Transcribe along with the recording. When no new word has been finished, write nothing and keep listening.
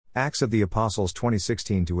Acts of the Apostles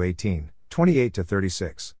 20:16-18,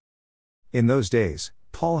 28-36. In those days,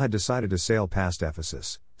 Paul had decided to sail past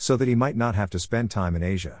Ephesus, so that he might not have to spend time in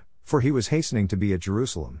Asia, for he was hastening to be at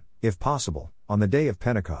Jerusalem, if possible, on the day of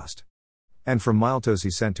Pentecost. And from Miletus he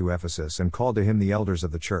sent to Ephesus and called to him the elders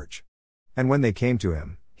of the church. And when they came to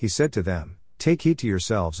him, he said to them, "Take heed to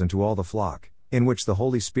yourselves and to all the flock, in which the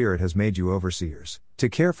Holy Spirit has made you overseers, to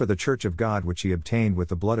care for the church of God which he obtained with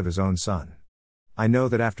the blood of his own Son. I know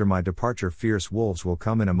that after my departure fierce wolves will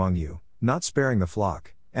come in among you, not sparing the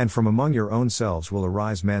flock, and from among your own selves will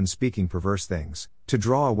arise men speaking perverse things, to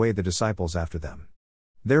draw away the disciples after them.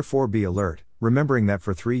 Therefore be alert, remembering that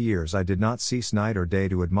for 3 years I did not cease night or day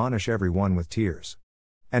to admonish every one with tears.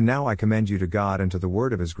 And now I commend you to God and to the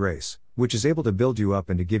word of his grace, which is able to build you up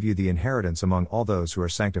and to give you the inheritance among all those who are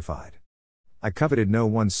sanctified. I coveted no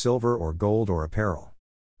one's silver or gold or apparel.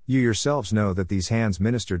 You yourselves know that these hands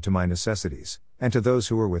ministered to my necessities, and to those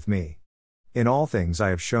who were with me. In all things I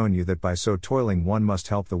have shown you that by so toiling one must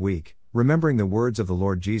help the weak, remembering the words of the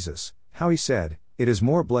Lord Jesus, how he said, 'It is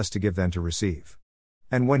more blessed to give than to receive.'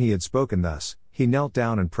 And when he had spoken thus, he knelt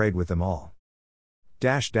down and prayed with them all."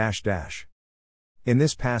 In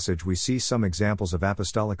this passage we see some examples of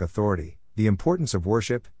apostolic authority, the importance of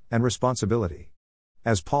worship, and responsibility.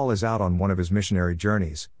 As Paul is out on one of his missionary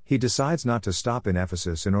journeys, he decides not to stop in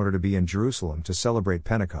Ephesus in order to be in Jerusalem to celebrate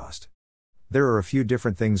Pentecost. There are a few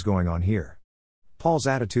different things going on here. Paul's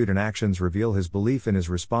attitude and actions reveal his belief in his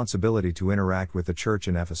responsibility to interact with the church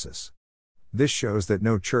in Ephesus. This shows that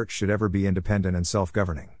no church should ever be independent and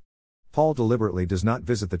self-governing. Paul deliberately does not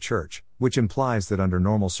visit the church, which implies that under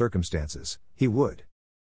normal circumstances, he would.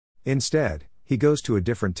 Instead, he goes to a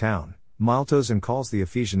different town, Miletus, and calls the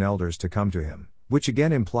Ephesian elders to come to him, which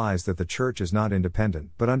again implies that the church is not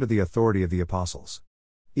independent but under the authority of the apostles.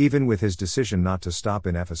 Even with his decision not to stop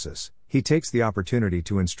in Ephesus, he takes the opportunity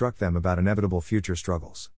to instruct them about inevitable future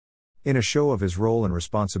struggles. In a show of his role and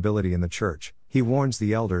responsibility in the church, he warns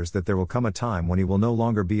the elders that there will come a time when he will no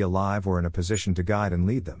longer be alive or in a position to guide and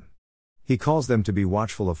lead them. He calls them to be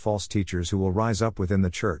watchful of false teachers who will rise up within the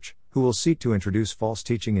church, who will seek to introduce false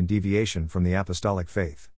teaching and deviation from the apostolic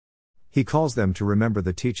faith. He calls them to remember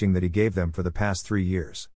the teaching that he gave them for the past 3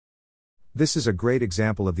 years. This is a great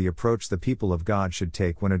example of the approach the people of God should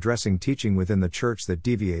take when addressing teaching within the church that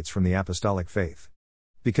deviates from the apostolic faith.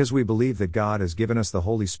 Because we believe that God has given us the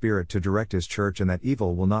Holy Spirit to direct his church and that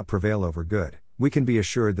evil will not prevail over good, we can be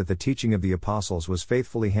assured that the teaching of the apostles was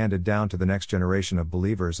faithfully handed down to the next generation of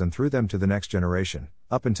believers and through them to the next generation,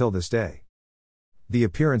 up until this day. The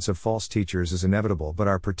appearance of false teachers is inevitable, but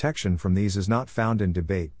our protection from these is not found in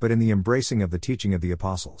debate but in the embracing of the teaching of the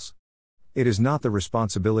apostles. It is not the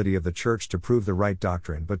responsibility of the church to prove the right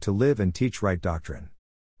doctrine but to live and teach right doctrine.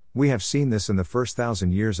 We have seen this in the first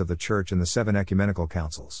 1,000 years of the church and the 7 ecumenical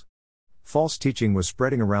councils. False teaching was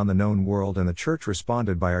spreading around the known world and the church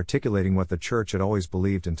responded by articulating what the church had always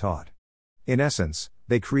believed and taught. In essence,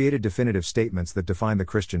 they created definitive statements that define the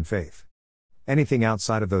Christian faith. Anything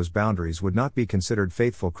outside of those boundaries would not be considered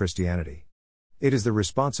faithful Christianity. It is the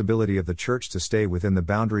responsibility of the church to stay within the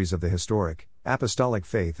boundaries of the historic, apostolic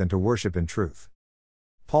faith and to worship in truth.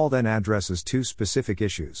 Paul then addresses 2 specific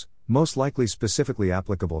issues, most likely specifically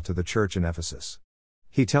applicable to the church in Ephesus.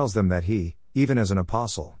 He tells them that he, even as an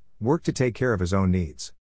apostle, worked to take care of his own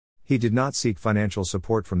needs. He did not seek financial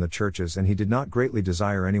support from the churches and he did not greatly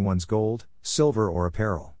desire anyone's gold, silver or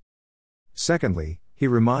apparel. Secondly, he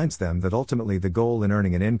reminds them that ultimately the goal in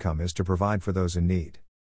earning an income is to provide for those in need.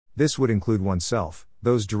 This would include oneself,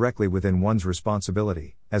 those directly within one's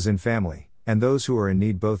responsibility, as in family, and those who are in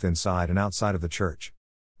need both inside and outside of the church.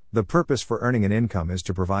 The purpose for earning an income is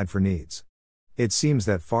to provide for needs. It seems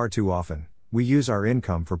that far too often, we use our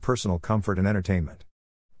income for personal comfort and entertainment.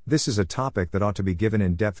 This is a topic that ought to be given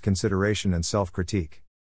in-depth consideration and self-critique.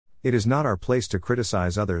 It is not our place to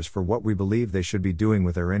criticize others for what we believe they should be doing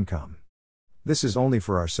with their income. This is only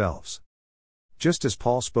for ourselves. Just as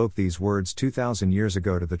Paul spoke these words 2,000 years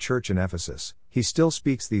ago to the church in Ephesus, he still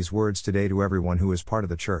speaks these words today to everyone who is part of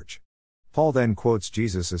the church. Paul then quotes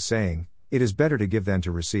Jesus as saying, "It is better to give than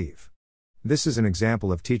to receive." This is an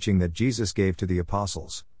example of teaching that Jesus gave to the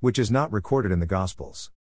apostles, which is not recorded in the Gospels.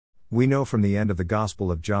 We know from the end of the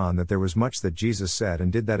Gospel of John that there was much that Jesus said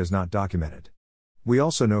and did that is not documented. We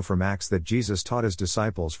also know from Acts that Jesus taught his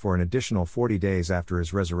disciples for an additional 40 days after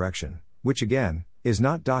his resurrection, which again, is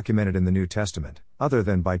not documented in the New Testament, other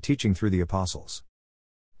than by teaching through the apostles.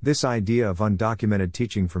 This idea of undocumented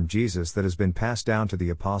teaching from Jesus that has been passed down to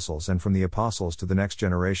the apostles and from the apostles to the next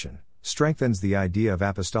generation, strengthens the idea of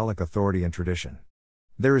apostolic authority and tradition.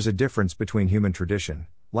 There is a difference between human tradition,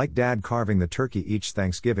 like Dad carving the turkey each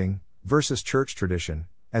Thanksgiving, versus church tradition,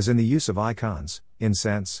 as in the use of icons,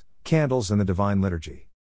 incense, candles, and the divine liturgy.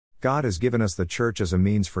 God has given us the church as a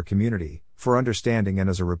means for community, for understanding, and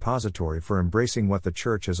as a repository for embracing what the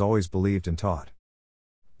church has always believed and taught.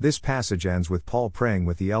 This passage ends with Paul praying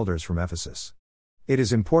with the elders from Ephesus. It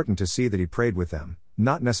is important to see that he prayed with them,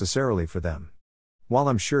 not necessarily for them. While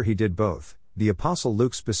I'm sure he did both, the Apostle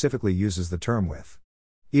Luke specifically uses the term with.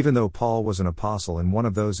 Even though Paul was an apostle and one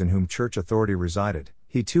of those in whom church authority resided,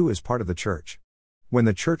 he too is part of the church. When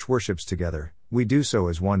the church worships together, we do so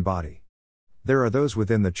as one body. There are those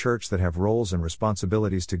within the church that have roles and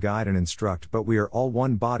responsibilities to guide and instruct, but we are all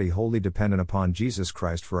one body, wholly dependent upon Jesus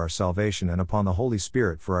Christ for our salvation and upon the Holy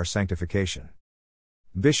Spirit for our sanctification.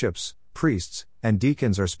 Bishops, priests, and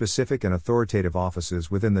deacons are specific and authoritative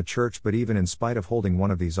offices within the church, but even in spite of holding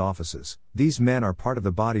one of these offices, these men are part of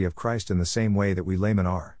the body of Christ in the same way that we laymen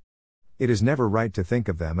are. It is never right to think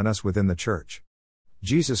of them and us within the church.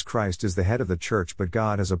 Jesus Christ is the head of the church, but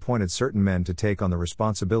God has appointed certain men to take on the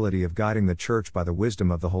responsibility of guiding the church by the wisdom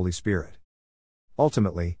of the Holy Spirit.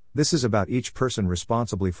 Ultimately, this is about each person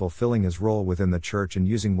responsibly fulfilling his role within the church and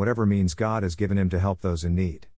using whatever means God has given him to help those in need.